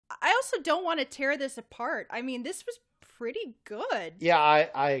also don't want to tear this apart. I mean, this was pretty good. Yeah,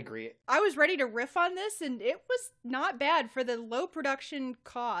 I agree. I was ready to riff on this, and it was not bad for the low production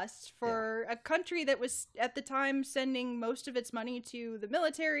costs for a country that was, at the time, sending most of its money to the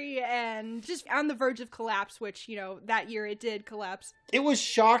military and just on the verge of collapse, which, you know, that year it did collapse. It was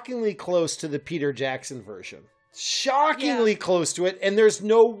shockingly close to the Peter Jackson version. Shockingly close to it, and there's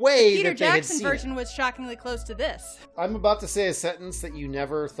no way Peter that they had Jackson seen version it. was shockingly close to this. I'm about to say a sentence that you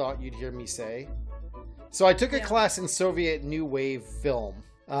never thought you'd hear me say. So I took a class in Soviet New Wave film.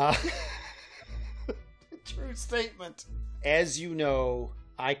 True statement. As you know,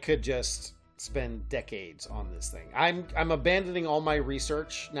 I could just spend decades on this thing. I'm abandoning all my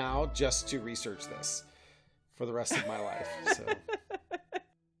research now just to research this for the rest of my life. So.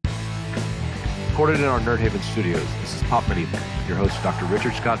 Recorded in our Nerd Haven studios, this is Pop Medieval with your hosts Dr.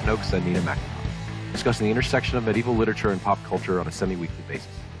 Richard Scott Noakes and Nina McIntosh, discussing the intersection of medieval literature and pop culture on a semi-weekly basis.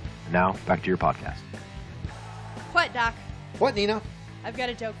 And now, back to your podcast. What, Doc? What, Nina? I've got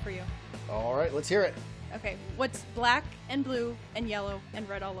a joke for you. All right, let's hear it. Okay, what's black and blue and yellow and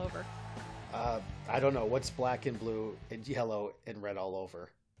red all over? I don't know. What's black and blue and yellow and red all over?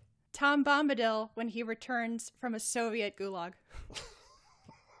 Tom Bombadil when he returns from a Soviet gulag.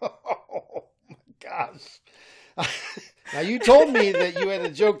 Oh, my gosh. Now, you told me that you had a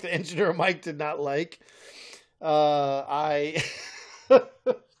joke that Engineer Mike did not like.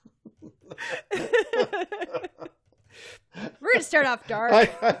 We're gonna start off dark.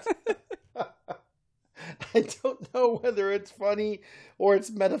 I don't know whether it's funny or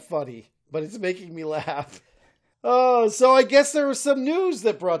it's meta-funny, but it's making me laugh. Oh, so I guess there was some news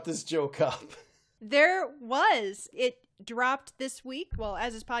that brought this joke up. There was. It dropped this week. Well,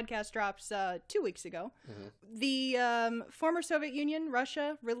 as this podcast drops 2 weeks ago. Mm-hmm. The former Soviet Union,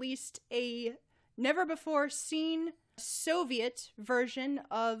 Russia, released a never-before-seen Soviet version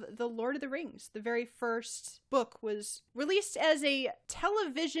of The Lord of the Rings. The very first book was released as a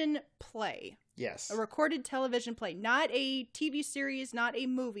television play. Yes. A recorded television play. Not a TV series, not a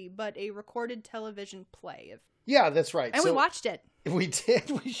movie, but a recorded television play. Yeah, that's right. And we watched it. We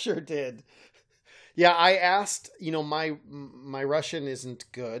did. We sure did. Yeah, I asked, my Russian isn't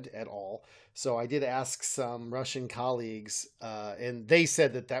good at all. So I did ask some Russian colleagues, and they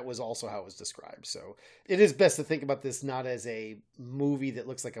said that was also how it was described. So it is best to think about this not as a movie that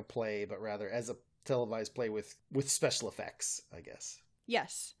looks like a play, but rather as a televised play with special effects, I guess.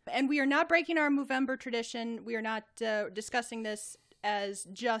 Yes. And we are not breaking our Movember tradition. We are not discussing this as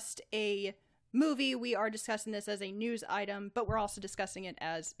just a movie. We are discussing this as a news item, but we're also discussing it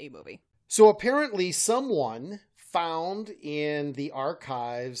as a movie. So apparently someone found in the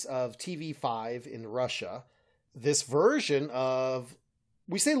archives of TV5 in Russia this version of,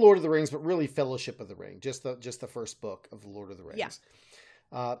 we say Lord of the Rings, but really Fellowship of the Ring, just the first book of the Lord of the Rings.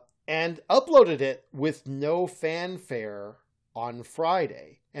 Yeah. And uploaded it with no fanfare on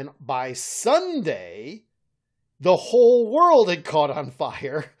Friday. And by Sunday, the whole world had caught on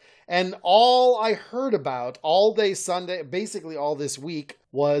fire. And all I heard about all day Sunday, basically all this week,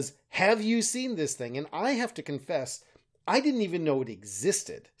 was, have you seen this thing? And I have to confess, I didn't even know it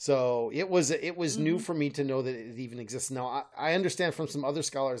existed. So it was new for me to know that it even exists. Now, I understand from some other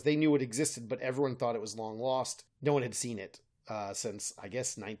scholars, they knew it existed, but everyone thought it was long lost. No one had seen it since, I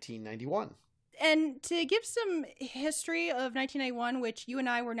guess, 1991. And to give some history of 1991, which you and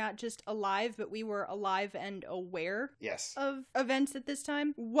I were not just alive, but we were alive and aware of events at this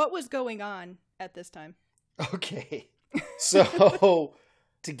time. What was going on at this time? Okay. So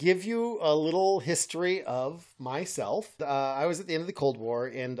to give you a little history of myself, I was at the end of the Cold War,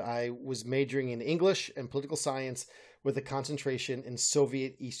 and I was majoring in English and political science with a concentration in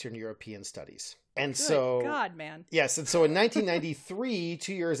Soviet Eastern European studies. And Good God, man. Yes. And so in 1993,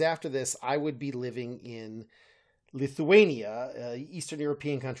 2 years after this, I would be living in Lithuania, Eastern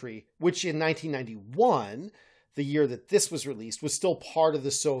European country, which in 1991, the year that this was released, was still part of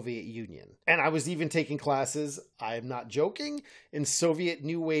the Soviet Union. And I was even taking classes, I am not joking, in Soviet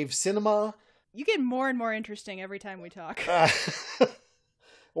New Wave cinema. You get more and more interesting every time we talk.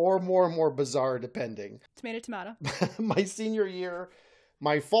 Or more and more bizarre, depending. Tomato, tomato. My senior year,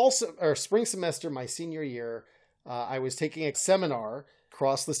 my spring semester, my senior year, I was taking a seminar,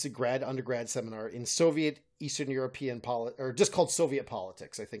 cross-listed undergrad seminar in Soviet Eastern European or just called Soviet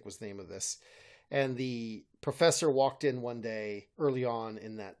politics, I think was the name of this. And the professor walked in one day early on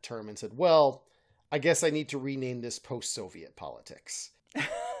in that term and said, well, I guess I need to rename this post-Soviet politics.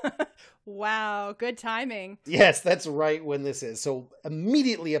 Wow, good timing. Yes, that's right when this is. So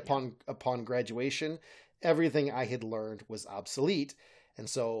immediately upon graduation, everything I had learned was obsolete. And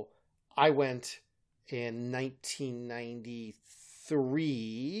so I went in 1993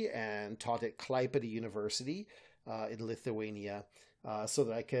 3 and taught at Klaipėda University in Lithuania so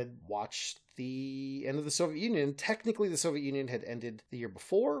that I could watch the end of the Soviet Union. Technically, the Soviet Union had ended the year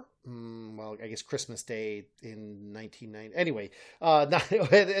before. Well, I guess Christmas Day in 1990. Anyway,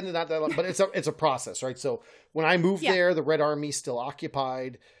 it ended not that long, but it's a process, right? So when I moved there, the Red Army still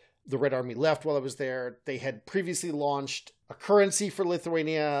occupied. The Red Army left while I was there. They had previously launched a currency for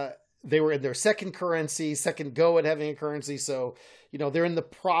Lithuania. They were in their second go at having a currency. So, they're in the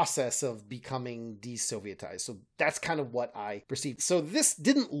process of becoming de-Sovietized. So that's kind of what I perceived. So this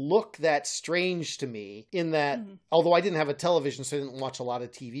didn't look that strange to me in that, although I didn't have a television, so I didn't watch a lot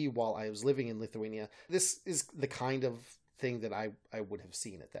of TV while I was living in Lithuania, this is the kind of thing that I would have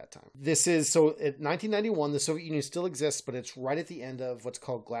seen at that time. So at 1991, the Soviet Union still exists, but it's right at the end of what's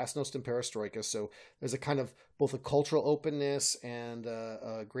called Glasnost and Perestroika. So there's a kind of both a cultural openness and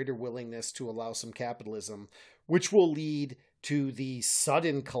a greater willingness to allow some capitalism, which will lead to the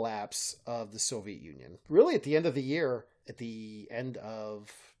sudden collapse of the Soviet Union. Really at the end of the year, at the end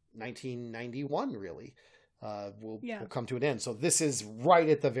of 1991, really, will come to an end. So this is right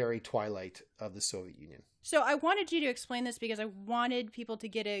at the very twilight of the Soviet Union. So I wanted you to explain this because I wanted people to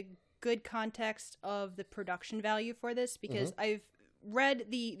get a good context of the production value for this, because I've read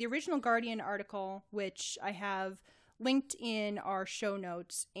the original Guardian article, which I have linked in our show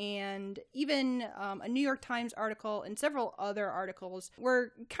notes, and even a New York Times article and several other articles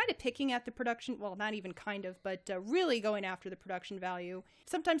were kind of picking at the production, well, not even kind of, but really going after the production value.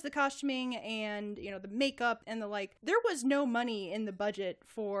 Sometimes the costuming and, the makeup and the like. There was no money in the budget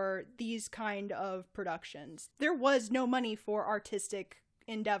for these kind of productions. There was no money for artistic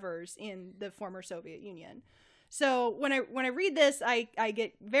endeavors in the former Soviet Union. So when I read this, I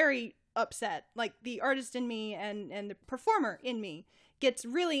get very upset. Like, the artist in me and the performer in me gets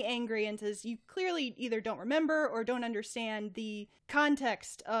really angry and says, you clearly either don't remember or don't understand the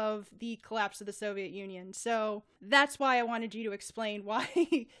context of the collapse of the Soviet Union. So that's why I wanted you to explain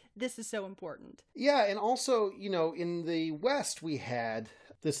why this is so important. Yeah, and also, in the West, we had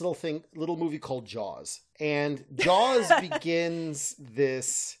this little movie called Jaws. And Jaws begins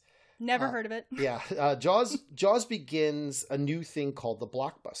this... Never heard of it. Yeah. Jaws begins a new thing called the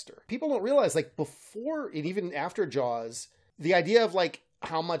blockbuster. People don't realize, before and even after Jaws, the idea of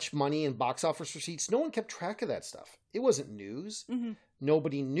how much money in box office receipts, no one kept track of that stuff. It wasn't news.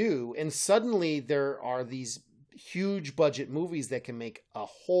 Nobody knew. And suddenly there are these huge budget movies that can make a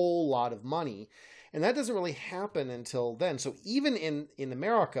whole lot of money. And that doesn't really happen until then. So even in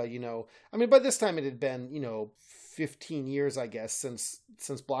America, by this time it had been, 15 years, I guess, since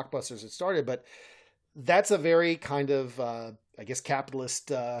blockbusters had started. But that's a very kind of,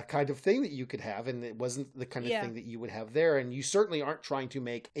 capitalist kind of thing that you could have. And it wasn't the kind of thing that you would have there. And you certainly aren't trying to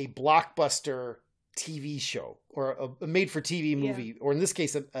make a blockbuster TV show or a made-for-TV movie, or in this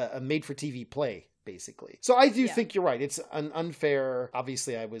case, a made-for-TV play, basically. So I do think you're right. It's an unfair...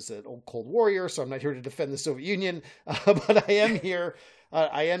 Obviously, I was an old Cold Warrior, so I'm not here to defend the Soviet Union, but I am here...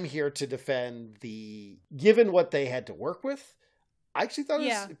 I am here to defend given what they had to work with, I actually thought it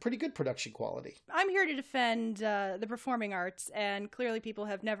was pretty good production quality. I'm here to defend the performing arts, and clearly people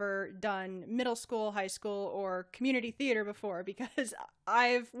have never done middle school, high school, or community theater before, because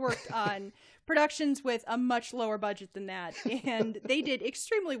I've worked on productions with a much lower budget than that, and they did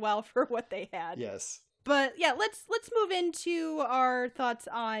extremely well for what they had. Yes. But yeah, let's move into our thoughts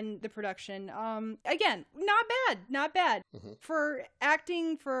on the production. Again, not bad. For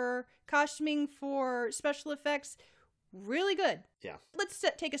acting, for costuming, for special effects, really good. Yeah. Let's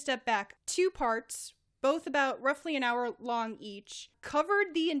take a step back. 2 parts, both about roughly an hour long each,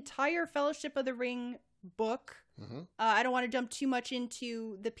 covered the entire Fellowship of the Ring book. I don't want to jump too much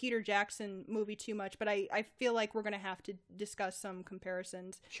into the Peter Jackson movie too much, but I feel like we're going to have to discuss some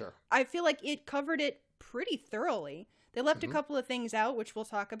comparisons. Sure. I feel like it covered it pretty thoroughly. They left a couple of things out, which we'll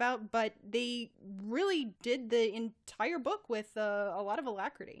talk about, but they really did the entire book with a lot of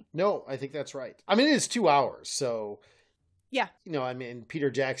alacrity. No, I think that's right. I mean, it is 2 hours, so... Yeah. Peter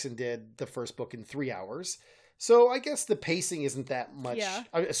Jackson did the first book in 3 hours. So I guess the pacing isn't that much. Yeah.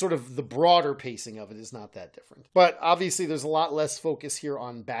 Sort of the broader pacing of it is not that different. But obviously there's a lot less focus here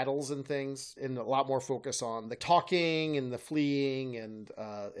on battles and things, and a lot more focus on the talking and the fleeing and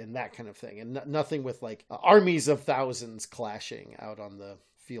that kind of thing. And nothing with armies of thousands clashing out on the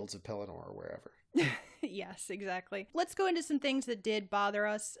fields of Pelennor or wherever. Yes, exactly. Let's go into some things that did bother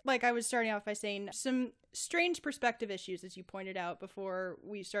us. Like I was starting off by saying, some strange perspective issues, as you pointed out before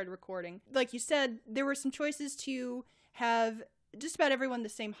we started recording. Like you said, there were some choices to have just about everyone the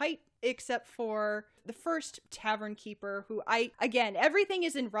same height, except for the first tavern keeper, who again, everything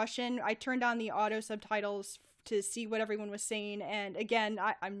is in Russian. I turned on the auto subtitles to see what everyone was saying. And again,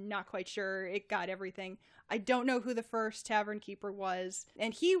 I'm not quite sure it got everything. I don't know who the first tavern keeper was.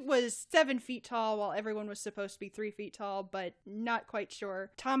 And he was 7 feet tall while everyone was supposed to be 3 feet tall, but not quite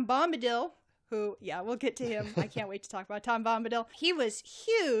sure. Tom Bombadil, who, yeah, we'll get to him. I can't wait to talk about Tom Bombadil. He was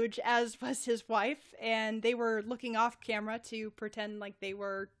huge, as was his wife, and they were looking off camera to pretend like they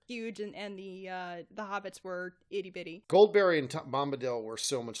were huge, and the hobbits were itty-bitty. Goldberry and Tom Bombadil were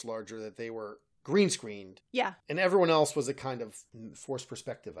so much larger that they were green screened. Yeah. And everyone else was a kind of forced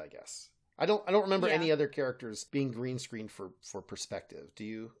perspective, I guess. I don't remember any other characters being green screened for perspective. Do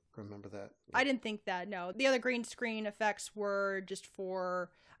you remember that? Yeah. I didn't think that, no. The other green screen effects were just for,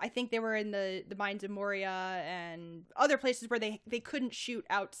 I think they were in the Mines of Moria and other places where they couldn't shoot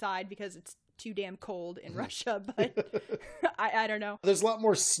outside because it's too damn cold in Russia, but I don't know. There's a lot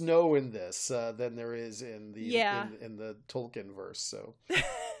more snow in this than there is in the in the Tolkien verse, so...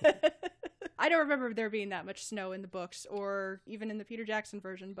 I don't remember there being that much snow in the books or even in the Peter Jackson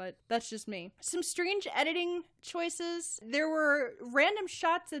version, but that's just me. Some strange editing choices. There were random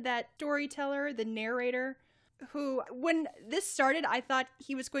shots of that storyteller, the narrator, who, when this started, I thought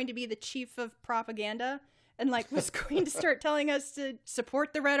he was going to be the chief of propaganda and like was going to start telling us to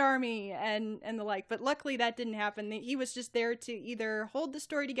support the Red Army and the like. But luckily that didn't happen. He was just there to either hold the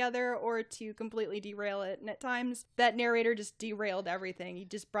story together or to completely derail it. And at times that narrator just derailed everything. He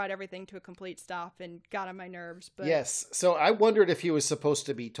just brought everything to a complete stop and got on my nerves. But yes. So I wondered if he was supposed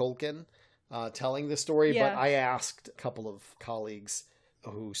to be Tolkien telling the story, but I asked a couple of colleagues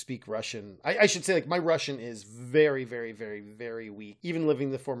who speak Russian. I should say, like, my Russian is very, very, very, very weak, even living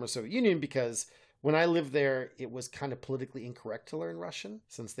in the former Soviet Union, because when I lived there, it was kind of politically incorrect to learn Russian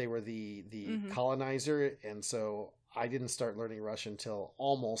since they were the colonizer. And so I didn't start learning Russian until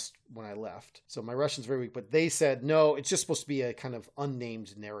almost when I left. So my Russian's very weak, but they said, no, it's just supposed to be a kind of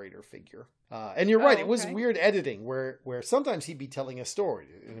unnamed narrator figure. And you're right. It was weird editing where sometimes he'd be telling a story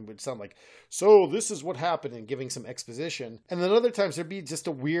and it would sound like, so this is what happened, and giving some exposition. And then other times there'd be just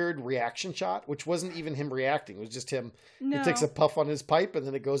a weird reaction shot, which wasn't even him reacting. It was just him. No. He takes a puff on his pipe and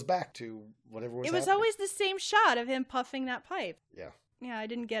then it goes back to whatever was happening. It was always the same shot of him puffing that pipe. Yeah. Yeah, I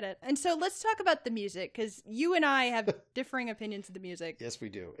didn't get it. And so let's talk about the music, because you and I have differing opinions of the music. Yes, we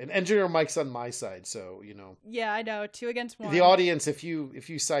do. And Engineer Mike's on my side, so, you know. Yeah, I know. 2 against 1. The audience, if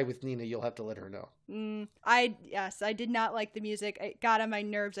you side with Nina, you'll have to let her know. I did not like the music. It got on my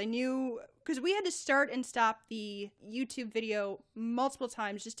nerves. I knew, because we had to start and stop the YouTube video multiple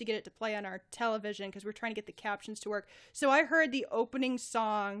times just to get it to play on our television, because we're trying to get the captions to work. So I heard the opening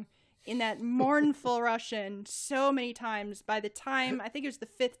song in that mournful Russian so many times. By the time, I think it was the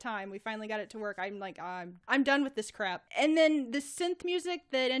 5th time we finally got it to work, I'm like, I'm done with this crap. And then the synth music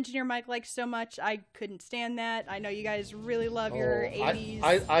that Engineer Mike likes so much, I couldn't stand that. I know you guys really love your 80s.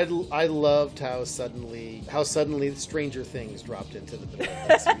 I loved how suddenly Stranger Things dropped into the middle of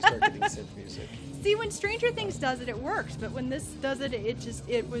this. We started getting synth music. See, when Stranger Things does it, it works. But when this does it,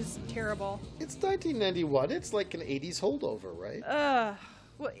 it was terrible. It's 1991. It's like an 80s holdover, right?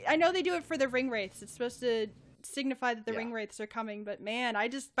 Well, I know they do it for the ring wraiths. It's supposed to signify that the ring wraiths are coming, but man,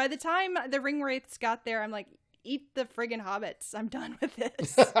 by the time the ring wraiths got there, I'm like, eat the friggin' hobbits. I'm done with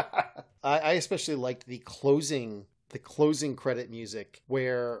this. I especially liked the closing credit music,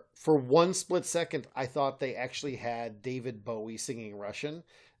 where for one split second I thought they actually had David Bowie singing Russian.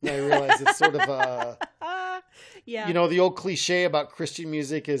 And I realized it's sort of a... Yeah. You know, the old cliche about Christian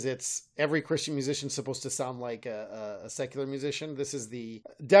music is every Christian musician supposed to sound like a secular musician. This was we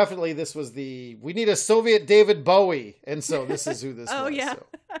need a Soviet David Bowie. And so this is who this was. Oh, yeah. So,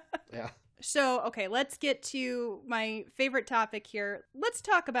 yeah. So, okay, let's get to my favorite topic here. Let's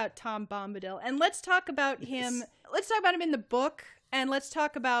talk about Tom Bombadil, and let's talk about him. Let's talk about him in the book, and let's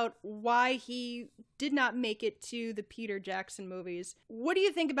talk about why he did not make it to the Peter Jackson movies. What do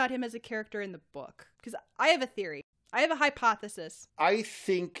you think about him as a character in the book? Because I have a theory. I have a hypothesis. I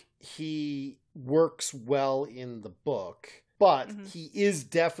think he works well in the book, but he is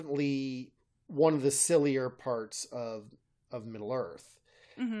definitely one of the sillier parts of Middle-earth.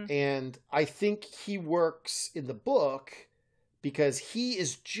 And I think he works in the book because he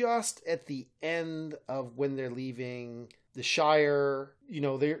is just at the end of when they're leaving the Shire. You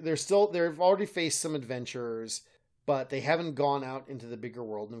know, they've already faced some adventures, but they haven't gone out into the bigger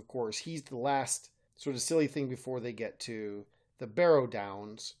world. And of course, he's the last sort of silly thing before they get to the Barrow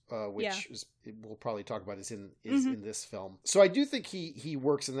Downs, which we'll probably talk about is in this film. So I do think he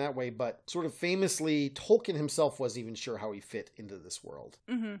works in that way, but sort of famously, Tolkien himself wasn't even sure how he fit into this world.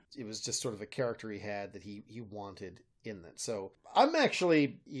 It was just sort of a character he had that he wanted in that. So I'm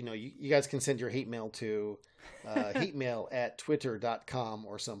actually, you guys can send your hate mail to hatemail@twitter.com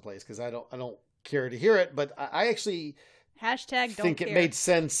or someplace, because I don't care to hear it, but I actually Hashtag don't think care. it made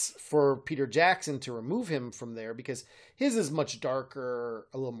sense for Peter Jackson to remove him from there because his is much darker,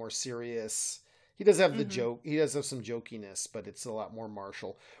 a little more serious. He does have the joke. He does have some jokiness, but it's a lot more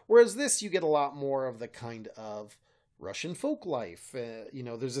martial. Whereas this, you get a lot more of the kind of Russian folk life.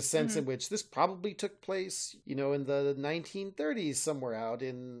 There's a sense in which this probably took place, in the 1930s, somewhere out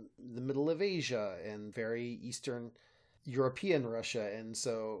in the middle of Asia and very Eastern European Russia, and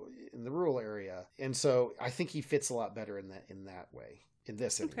so in the rural area. And so I think he fits a lot better in that way. In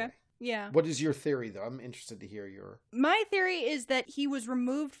this anyway. Okay. Yeah. What is your theory, though? I'm interested to hear your... My theory is that he was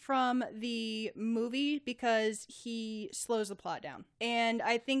removed from the movie because he slows the plot down. And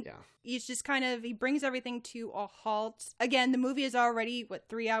I think he's just he brings everything to a halt. Again, the movie is already,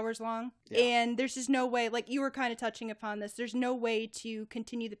 3 hours long? Yeah. And there's just no way, like you were kind of touching upon this, there's no way to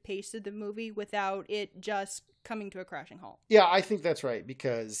continue the pace of the movie without it just coming to a crashing halt. Yeah, I think that's right.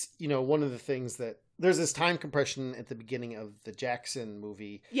 Because, one of the things that... There's this time compression at the beginning of the Jackson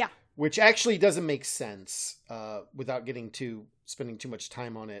movie. Yeah. Which actually doesn't make sense without spending too much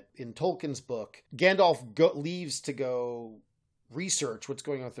time on it. In Tolkien's book, Gandalf leaves to go research what's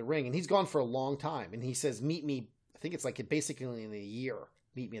going on with the ring, and he's gone for a long time. And he says, meet me, I think it's basically in a year,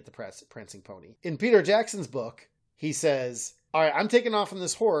 meet me at the Prancing Pony. In Peter Jackson's book, he says, all right, I'm taking off on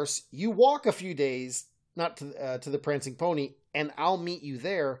this horse. You walk a few days, not to the Prancing Pony, and I'll meet you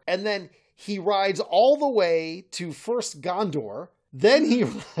there. And then he rides all the way to first Gondor. Then he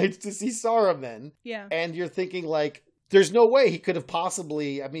rides to see Saruman. Yeah. And you're thinking there's no way he could have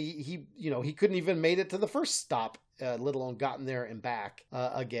possibly, he couldn't even made it to the first stop, let alone gotten there and back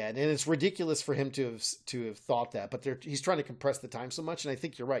again. And it's ridiculous for him to have thought that, but he's trying to compress the time so much. And I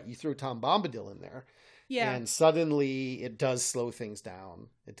think you're right. You threw Tom Bombadil in there. Yeah. And suddenly it does slow things down.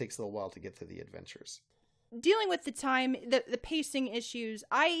 It takes a little while to get to the adventures. Dealing with the time, the pacing issues,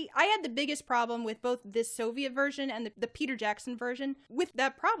 I had the biggest problem with both this Soviet version and the Peter Jackson version with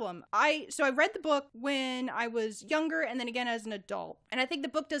that problem. So I read the book when I was younger and then again as an adult. And I think the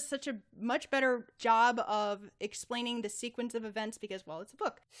book does such a much better job of explaining the sequence of events because, it's a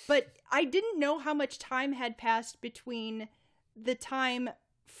book. But I didn't know how much time had passed between the time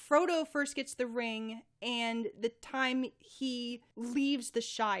Frodo first gets the ring and the time he leaves the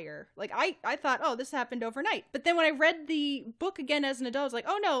Shire. I thought, this happened overnight. But then when I read the book again as an adult, I was like,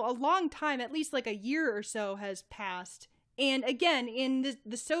 oh no, a long time, at least a year or so has passed. And again, in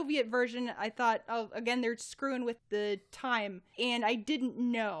the Soviet version, I thought, again, they're screwing with the time. And I didn't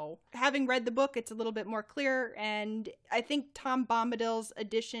know. Having read the book, it's a little bit more clear. And I think Tom Bombadil's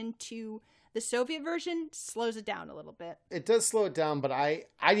addition to the Soviet version slows it down a little bit. It does slow it down, but I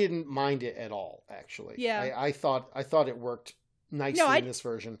didn't mind it at all, actually. Yeah. I thought it worked nicely in this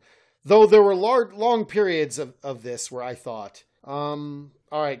version. Though there were long periods of this where I thought, all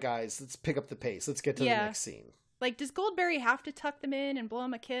right, guys, let's pick up the pace. Let's get to the next scene. Does Goldberry have to tuck them in and blow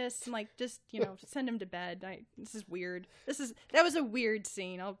him a kiss and just send him to bed? This is weird. That was a weird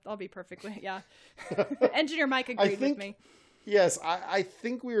scene. I'll be perfectly, Engineer Mike agreed with me. Yes, I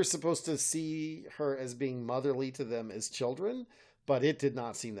think we were supposed to see her as being motherly to them as children, but it did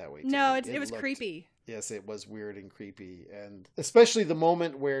not seem that way to me. No, it was creepy. Yes, it was weird and creepy. And especially the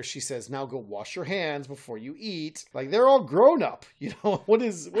moment where she says, now go wash your hands before you eat. They're all grown up. What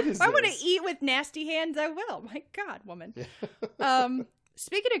is if this? I want to eat with nasty hands, I will. My God, woman.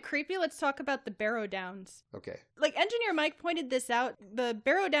 Speaking of creepy, let's talk about the Barrow Downs. Okay. Engineer Mike pointed this out. The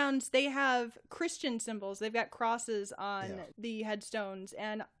Barrow Downs, they have Christian symbols. They've got crosses on the headstones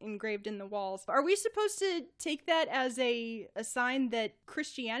and engraved in the walls. Are we supposed to take that as a sign that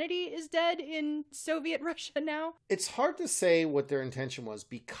Christianity is dead in Soviet Russia now? It's hard to say what their intention was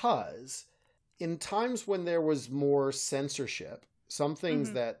because in times when there was more censorship, some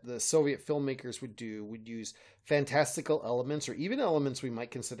things that the Soviet filmmakers would use fantastical elements or even elements we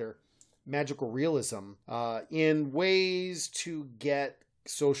might consider magical realism in ways to get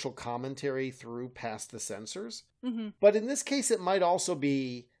social commentary through past the censors. Mm-hmm. But in this case, it might also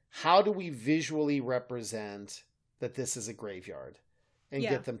be, how do we visually represent that this is a graveyard and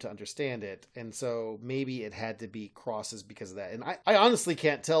get them to understand it? And so maybe it had to be crosses because of that. And I honestly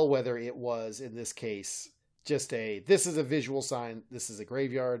can't tell whether it was, in this case, just this is a visual sign, this is a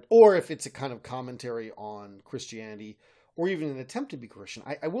graveyard, or if it's a kind of commentary on Christianity, or even an attempt to be Christian.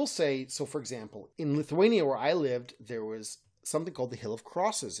 I will say, so for example, in Lithuania where I lived, there was something called the Hill of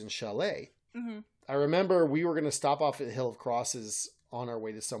Crosses in Chalet. Mm-hmm. I remember we were going to stop off at the Hill of Crosses on our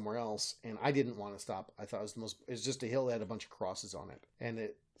way to somewhere else, and I didn't want to stop. I thought it was just a hill that had a bunch of crosses on it, and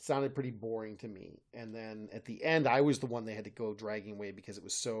it sounded pretty boring to me. And then at the end, I was the one they had to go dragging away because it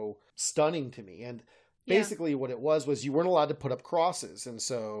was so stunning to me. And basically what it was you weren't allowed to put up crosses. And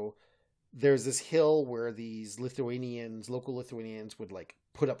so there's this hill where these local Lithuanians would like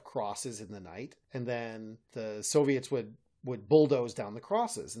put up crosses in the night, and then the Soviets would bulldoze down the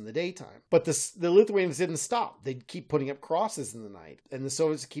crosses in the daytime. But the Lithuanians didn't stop. They'd keep putting up crosses in the night, and the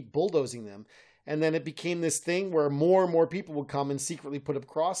Soviets would keep bulldozing them. And then it became this thing where more and more people would come and secretly put up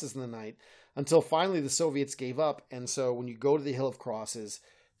crosses in the night, until finally the Soviets gave up. And so when you go to the Hill of Crosses,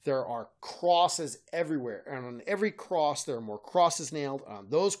 there are crosses everywhere. And on every cross, there are more crosses nailed. On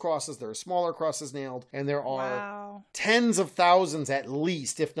those crosses, there are smaller crosses nailed. And there are tens of thousands at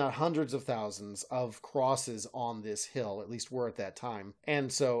least, if not hundreds of thousands, of crosses on this hill. At least were at that time.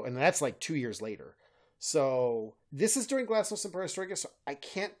 And that's like 2 years later. So this is during Glasnost and Perestroika. So I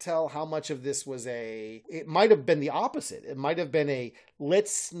can't tell how much of this was it might have been the opposite. It might have been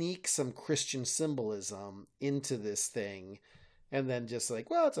let's sneak some Christian symbolism into this thing. And then just like,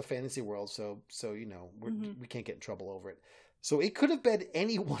 well, it's a fantasy world, so we can't get in trouble over it. So it could have been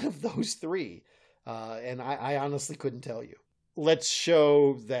any one of those three, and I honestly couldn't tell you. Let's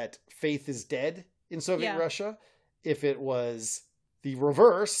show that faith is dead in Soviet Russia. If it was the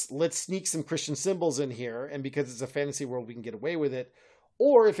reverse, let's sneak some Christian symbols in here, and because it's a fantasy world, we can get away with it.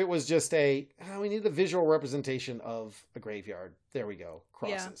 Or if it was just we need a visual representation of a graveyard. There we go.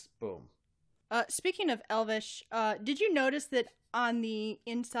 Crosses. Yeah. Boom. Speaking of Elvish, did you notice that on the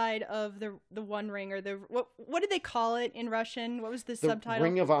inside of the One Ring, or what did they call it in Russian? What was the subtitle?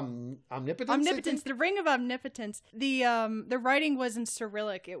 Ring of Omnipotence. Omnipotence. The Ring of Omnipotence. The writing was in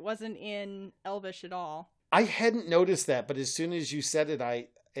Cyrillic. It wasn't in Elvish at all. I hadn't noticed that, but as soon as you said it,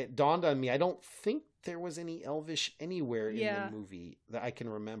 it dawned on me. I don't think there was any Elvish anywhere in the movie that I can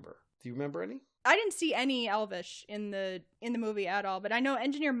remember. Do you remember any? I didn't see any Elvish in the movie at all, but I know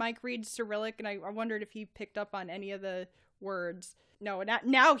engineer Mike reads Cyrillic, and I wondered if he picked up on any of the words. No,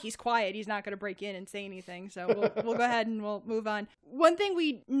 now he's quiet. He's not going to break in and say anything, so we'll go ahead and we'll move on. One thing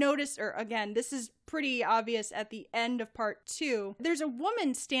we noticed, or again, this is pretty obvious at the end of part 2, there's a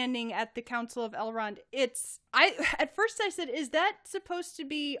woman standing at the Council of Elrond. At first I said, is that supposed to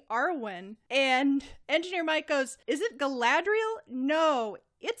be Arwen? And engineer Mike goes, is it Galadriel? No,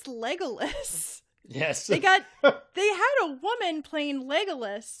 it's Legolas. Yes. They had a woman playing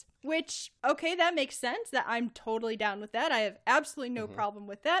Legolas, which, okay, that makes sense. That I'm totally down with that. I have absolutely no problem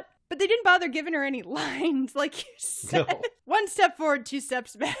with that. But they didn't bother giving her any lines, like you said. No. 1 step forward, 2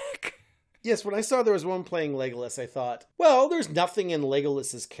 steps back. Yes, when I saw there was one playing Legolas, I thought, well, there's nothing in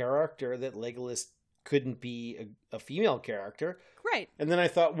Legolas's character that Legolas couldn't be a female character. Right. And then I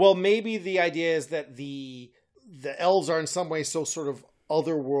thought, well, maybe the idea is that the elves are in some way so sort of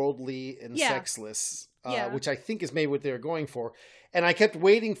otherworldly and sexless, which I think is maybe what they're going for. And I kept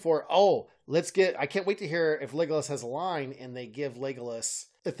waiting for, I can't wait to hear if Legolas has a line and they give Legolas,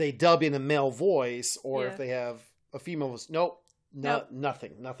 if they dub in a male voice or if they have a female voice. Nope.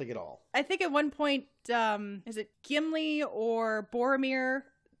 Nothing at all. I think at one point, is it Gimli or Boromir?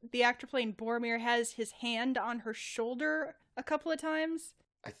 The actor playing Boromir has his hand on her shoulder a couple of times.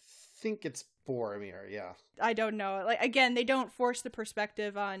 I think it's Boromir, yeah. I don't know. Like, again, they don't force the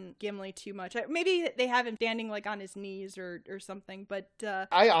perspective on Gimli too much. Maybe they have him standing like on his knees or something, but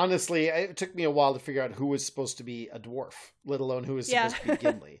I honestly, it took me a while to figure out who was supposed to be a dwarf, let alone who was supposed to be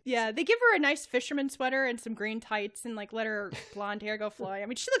Gimli. Yeah, they give her a nice fisherman sweater and some green tights and like let her blonde hair go fly. I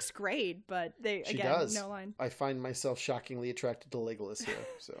mean, she looks great, but she does. No line. I find myself shockingly attracted to Legolas here.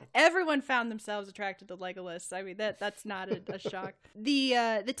 So everyone found themselves attracted to Legolas. I mean, that's not a shock.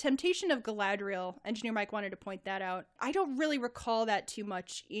 The temptation of Galadriel, Engineer Mike wanted to point that out. I don't really recall that too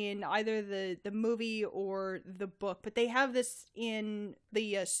much in either the movie or the book, but they have this in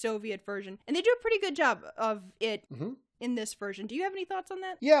the Soviet version, and they do a pretty good job of it in this version. Do you have any thoughts on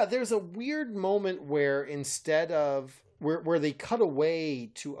that? Yeah, there's a weird moment where instead of where they cut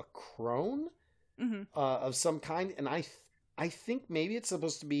away to a crone of some kind, and I think maybe it's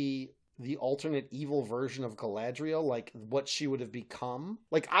supposed to be the alternate evil version of Galadriel, like what she would have become.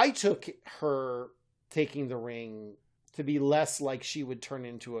 Like, I took her taking the ring to be less like she would turn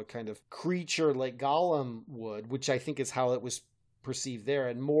into a kind of creature like Gollum would, which I think is how it was perceived there,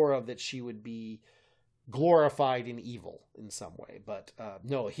 and more of that she would be glorified in evil in some way. But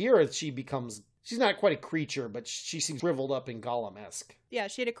no, here she's not quite a creature, but she seems shriveled up and Gollum-esque. Yeah,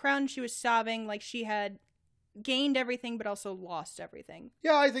 she had a crown, she was sobbing like she had gained everything but also lost everything.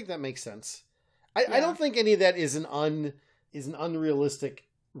 Yeah, I think that makes sense. I don't think any of that is an unrealistic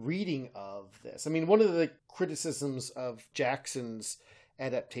reading of this. I mean, one of the criticisms of Jackson's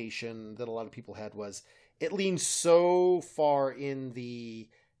adaptation that a lot of people had was it leaned so far in the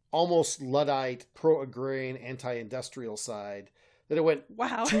almost Luddite, pro-agrarian, anti-industrial side that it went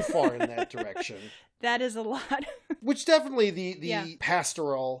too far in that direction. That is a lot. Which definitely the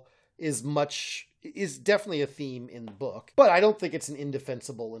pastoral is definitely a theme in the book, but I don't think it's an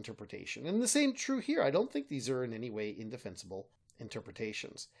indefensible interpretation. And the same true here. I don't think these are in any way indefensible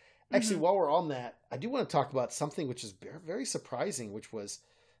interpretations. Actually, while we're on that, I do want to talk about something which is very, very surprising, which was,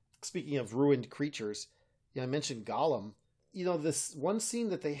 speaking of ruined creatures, I mentioned Gollum. This one scene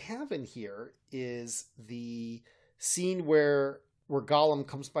that they have in here is the scene where Gollum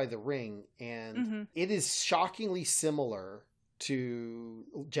comes by the ring, and it is shockingly similar to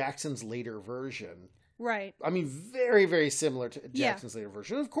Jackson's later version. Right. I mean, very, very similar to Jackson's later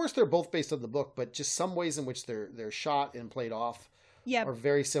version. Of course, they're both based on the book, but just some ways in which they're shot and played off are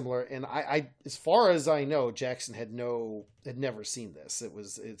very similar. And I, as far as I know, Jackson had never seen this. It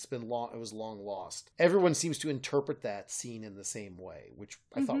was long lost. Everyone seems to interpret that scene in the same way, which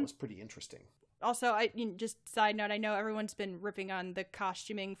I thought was pretty interesting. Also, just side note, I know everyone's been ripping on the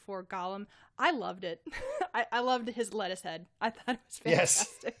costuming for Gollum. I loved it. I loved his lettuce head. I thought it was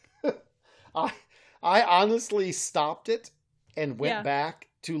fantastic. Yes. I honestly stopped it and went back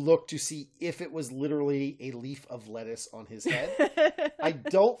to look to see if it was literally a leaf of lettuce on his head. I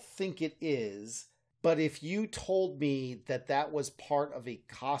don't think it is, but if you told me that was part of a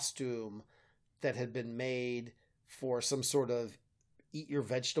costume that had been made for some sort of Eat Your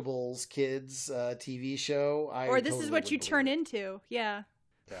Vegetables Kids TV show, or this totally is what you turn into. Yeah.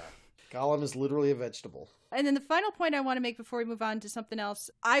 Gollum is literally a vegetable. And then the final point I want to make before we move on to something else,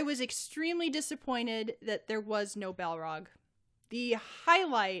 I was extremely disappointed that there was no Balrog. The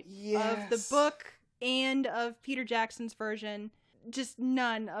highlight of the book and of Peter Jackson's version, just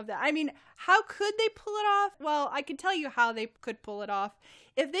none of that. I mean, how could they pull it off? Well, I can tell you how they could pull it off.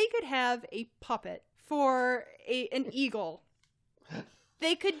 If they could have a puppet for an eagle,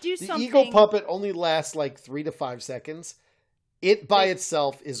 they could do something. The eagle puppet only lasts like 3 to 5 seconds. It by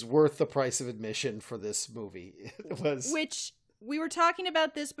itself is worth the price of admission for this movie. Which, we were talking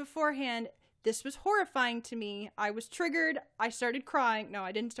about this beforehand. This was horrifying to me. I was triggered. I started crying. No,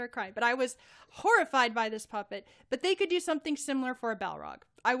 I didn't start crying, but I was horrified by this puppet. But they could do something similar for a Balrog.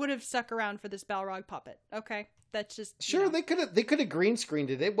 I would have stuck around for this Balrog puppet. Okay, that's just sure. They could have green screened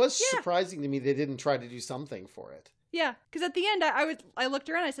it. It was surprising to me they didn't try to do something for it. Yeah, because at the end, I looked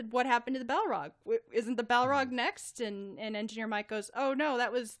around. I said, "What happened to the Balrog? Isn't the Balrog next?" And Engineer Mike goes, "Oh no,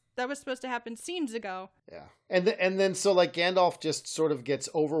 that was supposed to happen scenes ago." Yeah, and then so like Gandalf just sort of gets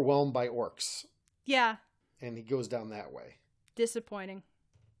overwhelmed by orcs. Yeah, and he goes down that way. Disappointing.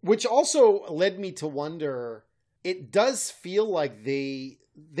 Which also led me to wonder. It does feel like they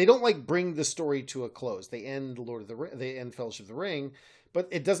don't like bring the story to a close. They end they end Fellowship of the Ring. But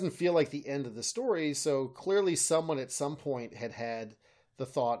it doesn't feel like the end of the story, so clearly someone at some point had the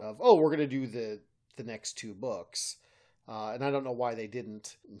thought of, we're going to do the next 2 books. And I don't know why they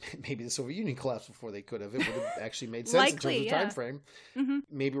didn't. Maybe the Soviet Union collapsed before they could have. It would have actually made sense in terms of time frame. Mm-hmm.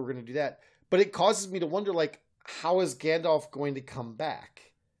 Maybe we're going to do that. But it causes me to wonder, like, how is Gandalf going to come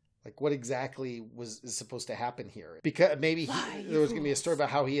back? Like, what exactly is supposed to happen here? Because maybe there was going to be a story about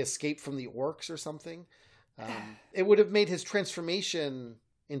how he escaped from the orcs or something. It would have made his transformation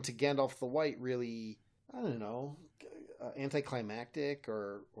into Gandalf the White really, I don't know, anticlimactic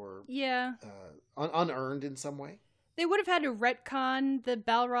or unearned in some way. They would have had to retcon the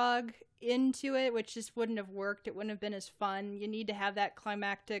Balrog into it, which just wouldn't have worked. It wouldn't have been as fun. You need to have that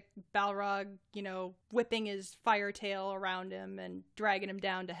climactic Balrog, whipping his fire tail around him and dragging him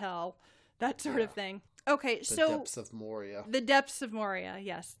down to hell, that sort of thing. Okay, so... The Depths of Moria. The Depths of Moria,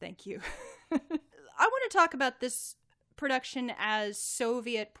 yes, thank you. I want to talk about this production as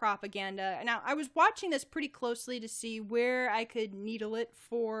Soviet propaganda. Now, I was watching this pretty closely to see where I could needle it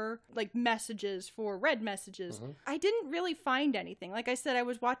for, like, messages, for red messages. Mm-hmm. I didn't really find anything. Like I said, I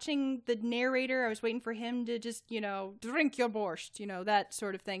was watching the narrator. I was waiting for him to just, drink your borscht, that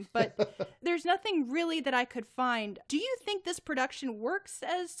sort of thing. But there's nothing really that I could find. Do you think this production works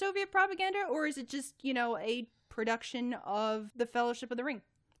as Soviet propaganda, or is it just, a production of the Fellowship of the Ring?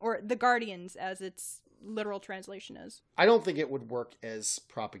 Or The Guardians, as its literal translation is. I don't think it would work as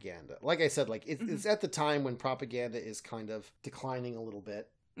propaganda. Like I said, it's at the time when propaganda is kind of declining a little bit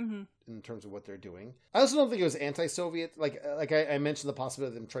in terms of what they're doing. I also don't think it was anti-Soviet. Like I mentioned the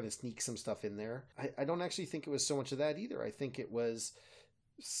possibility of them trying to sneak some stuff in there. I don't actually think it was so much of that either. I think it was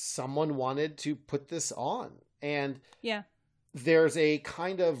someone wanted to put this on. And there's a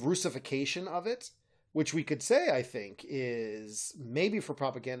kind of Russification of it, which we could say, I think, is maybe for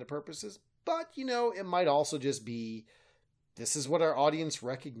propaganda purposes, but, it might also just be, this is what our audience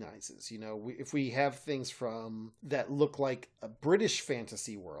recognizes. If we have things that look like a British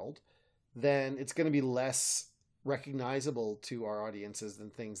fantasy world, then it's going to be less recognizable to our audiences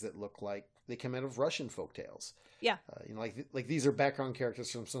than things that look like They come out of Russian folktales. Yeah. Like these are background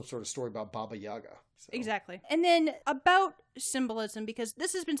characters from some sort of story about Baba Yaga. So. Exactly. And then about symbolism, because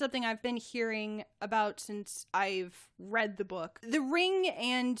this has been something I've been hearing about since I've read the book. The ring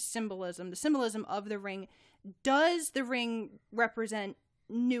and symbolism, the symbolism of the ring, does the ring represent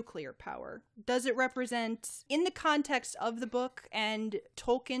nuclear power? Does it represent, in the context of the book and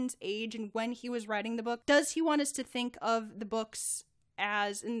Tolkien's age and when he was writing the book, does he want us to think of the books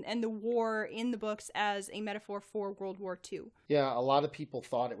as, and the war in the books as a metaphor for World War II? Yeah, a lot of people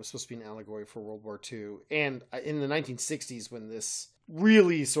thought it was supposed to be an allegory for World War II. And in the 1960s, when this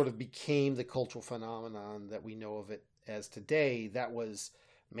really sort of became the cultural phenomenon that we know of it as today, that was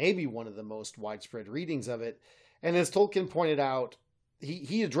maybe one of the most widespread readings of it. And as Tolkien pointed out,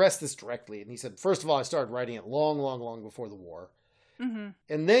 he addressed this directly. And he said, first of all, I started writing it long before the war. Mm-hmm.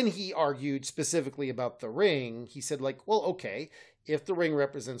 And then he argued specifically about the ring. He said, like, well, okay, if the ring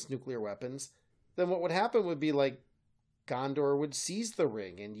represents nuclear weapons, then what would happen would be like Gondor would seize the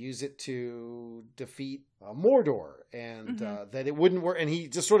ring and use it to defeat Mordor, and that it wouldn't work. And he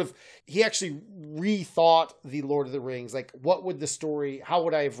just he actually rethought the Lord of the Rings. Like, what would the story, how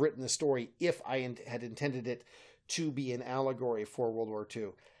would I have written the story if I had intended it to be an allegory for World War II?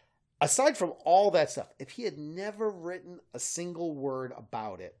 Aside from all that stuff, if he had never written a single word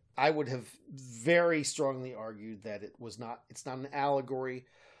about it, I would have very strongly argued that it's not an allegory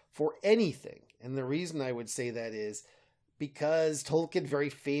for anything. And the reason I would say that is because Tolkien very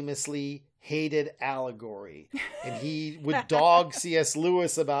famously hated allegory. And he would dog C.S.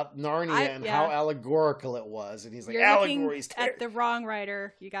 Lewis about Narnia and how allegorical it was. And he's like, allegory's at the wrong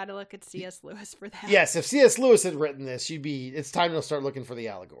writer. You got to look at C.S. Lewis for that. Yes, if C.S. Lewis had written this, it's time to start looking for the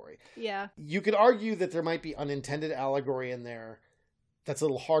allegory. Yeah. You could argue that there might be unintended allegory in there. That's a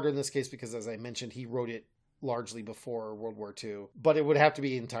little harder in this case because, as I mentioned, he wrote it largely before World War II. But it would have to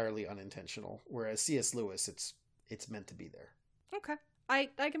be entirely unintentional. Whereas C.S. Lewis, it's meant to be there. Okay. I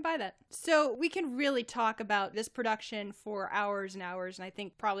can buy that. So we can really talk about this production for hours and hours, and I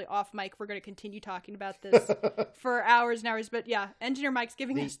think probably off mic we're going to continue talking about this for hours and hours. But yeah, Engineer Mike's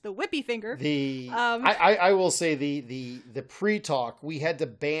giving us the whippy finger. I will say the pre-talk, we had to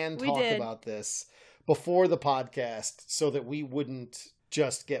talk about this before the podcast so that we wouldn't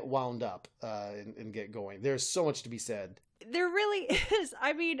just get wound up and get going. There's so much to be said. There really is.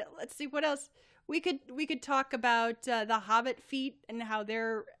 I mean, let's see what else. We could talk about the Hobbit feet and how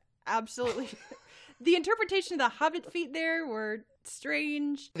they're absolutely the interpretation of the Hobbit feet there were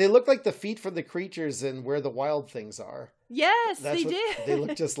strange. They look like the feet from the creatures and Where the Wild Things Are. Yes, they did. They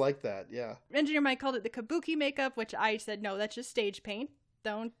look just like that. Yeah. Engineer Mike called it the kabuki makeup, which I said no, that's just stage paint.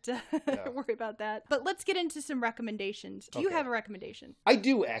 Don't worry about that. But let's get into some recommendations. Do you have a recommendation? I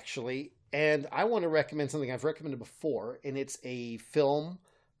do, actually. And I want to recommend something I've recommended before, and it's a film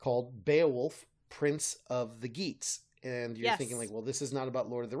called Beowulf, Prince of the Geats. And you're thinking like, well, this is not about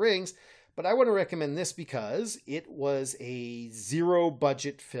Lord of the Rings. But I want to recommend this because it was a zero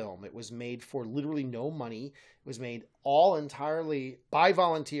budget film. It was made for literally no money. It was made all entirely by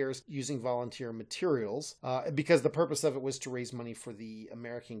volunteers using volunteer materials because the purpose of it was to raise money for the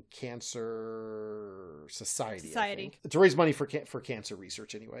American Cancer Society. To raise money for cancer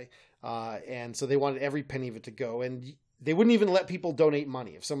research anyway. And so they wanted every penny of it to go. And they wouldn't even let people donate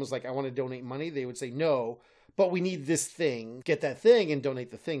money. If someone was like, I want to donate money, they would say no. But we need this thing, get that thing and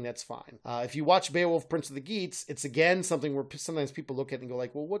donate the thing, that's fine. If you watch Beowulf, Prince of the Geats, it's again something where sometimes people look at it and go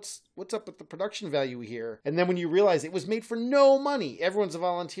like, well, what's up with the production value here? And then when you realize it was made for no money, everyone's a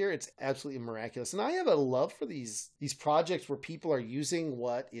volunteer, it's absolutely miraculous. And I have a love for these projects where people are using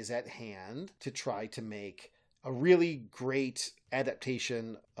what is at hand to try to make a really great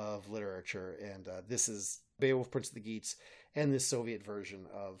adaptation of literature. And this is Beowulf, Prince of the Geats, and this Soviet version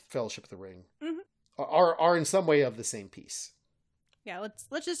of Fellowship of the Ring. Mm-hmm. Are in some way of the same piece. Yeah,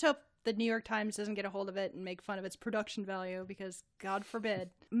 let's just hope the New York Times doesn't get a hold of it and make fun of its production value, because God forbid.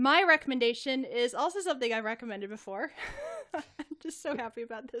 My recommendation is also something I recommended before. I'm just so happy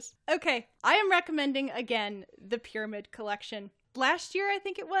about this. Okay, I am recommending again the Pyramid Collection. Last year, I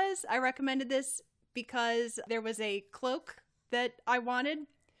think it was, I recommended this because there was a cloak that I wanted.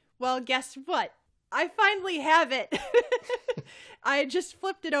 Well, guess what? I finally have it. I just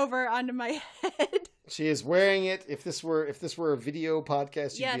flipped it over onto my head. She is wearing it. If this were a video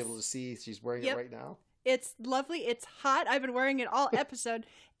podcast, you'd be able to see she's wearing it right now. It's lovely. It's hot. I've been wearing it all episode.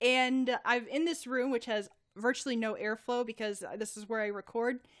 And I'm in this room, which has virtually no airflow because this is where I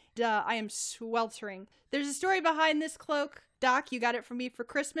record. I am sweltering. There's a story behind this cloak. Doc, you got it from me for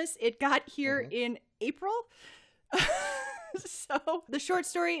Christmas. It got here in April. So the short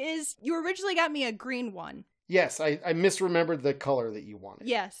story is you originally got me a green one. Yes, I misremembered the color that you wanted.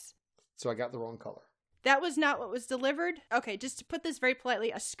 Yes. So I got the wrong color. That was not what was delivered. Okay, just to put this very politely,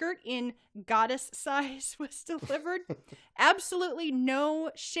 a skirt in goddess size was delivered. Absolutely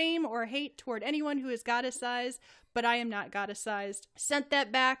no shame or hate toward anyone who is goddess size, but I am not goddess sized. Sent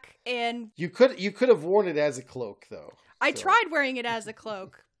that back, and you could have worn it as a cloak, though. I tried wearing it as a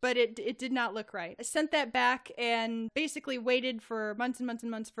cloak, but it did not look right. I sent that back and basically waited for months and months and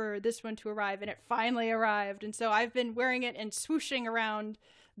months for this one to arrive, and it finally arrived. And so I've been wearing it and swooshing around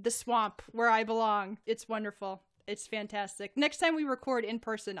the swamp where I belong. It's wonderful. It's fantastic. Next time we record in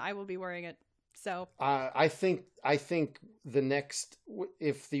person, I will be wearing it. So I think the next,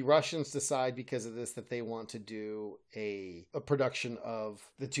 if the Russians decide because of this that they want to do a production of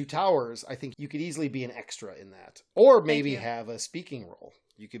The Two Towers, I think you could easily be an extra in that, or maybe have a speaking role.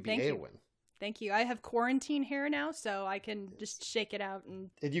 You could be Eowyn. Thank you. I have quarantine hair now, so I can just shake it out. And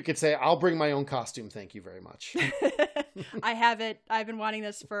you could say, I'll bring my own costume. Thank you very much. I have it. I've been wanting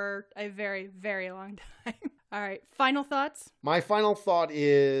this for a very, very long time. All right. Final thoughts? My final thought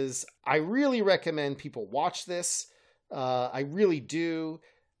is I really recommend people watch this. I really do.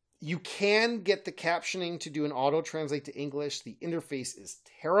 You can get the captioning to do an auto translate to English. The interface is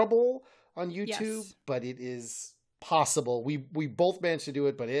terrible on YouTube, but it is possible. We both managed to do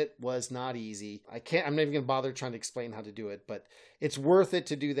it, but it was not easy. I'm not even going to bother trying to explain how to do it, but it's worth it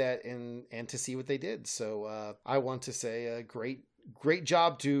to do that and to see what they did. So I want to say a great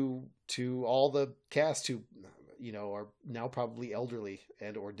job to all the cast who, are now probably elderly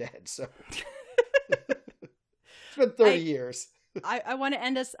and or dead. So it's been 30 years. I want to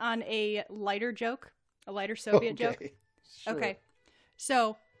end us on a lighter joke, a lighter Soviet joke. Sure. Okay.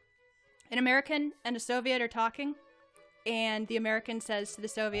 So an American and a Soviet are talking, and the American says to the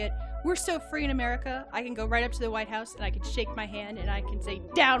Soviet, "We're so free in America, I can go right up to the White House and I can shake my hand and I can say,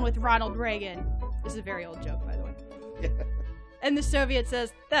 'Down with Ronald Reagan.'" This is a very old joke, by the way. Yeah. And the Soviet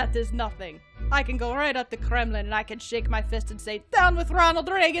says, "That is nothing. I can go right up to Kremlin and I can shake my fist and say, 'Down with Ronald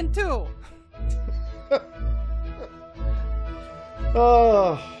Reagan too.'"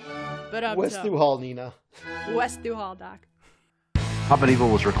 West through Hall, Nina. West through Hall, Doc. Pop Medieval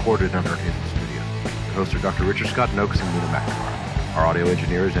was recorded in Nerdhaven Studios. Your hosts are Dr. Richard Scott Noakes and Nina McNamara. Our audio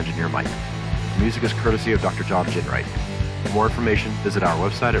engineer is Engineer Mike. The music is courtesy of Dr. John Jinwright. For more information, visit our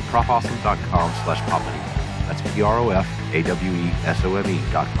website at profawesome.com/popmedieval. That's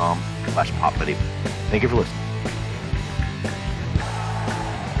PROFAWESOME.com/popmedieval. Thank you for listening.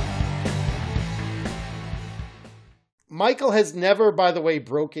 Michael has never, by the way,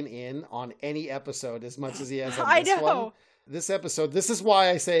 broken in on any episode as much as he has on this one. This episode, this is why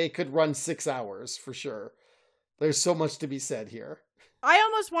I say it could run 6 hours for sure. There's so much to be said here. I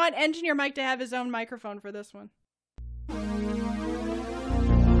almost want Engineer Mike to have his own microphone for this one.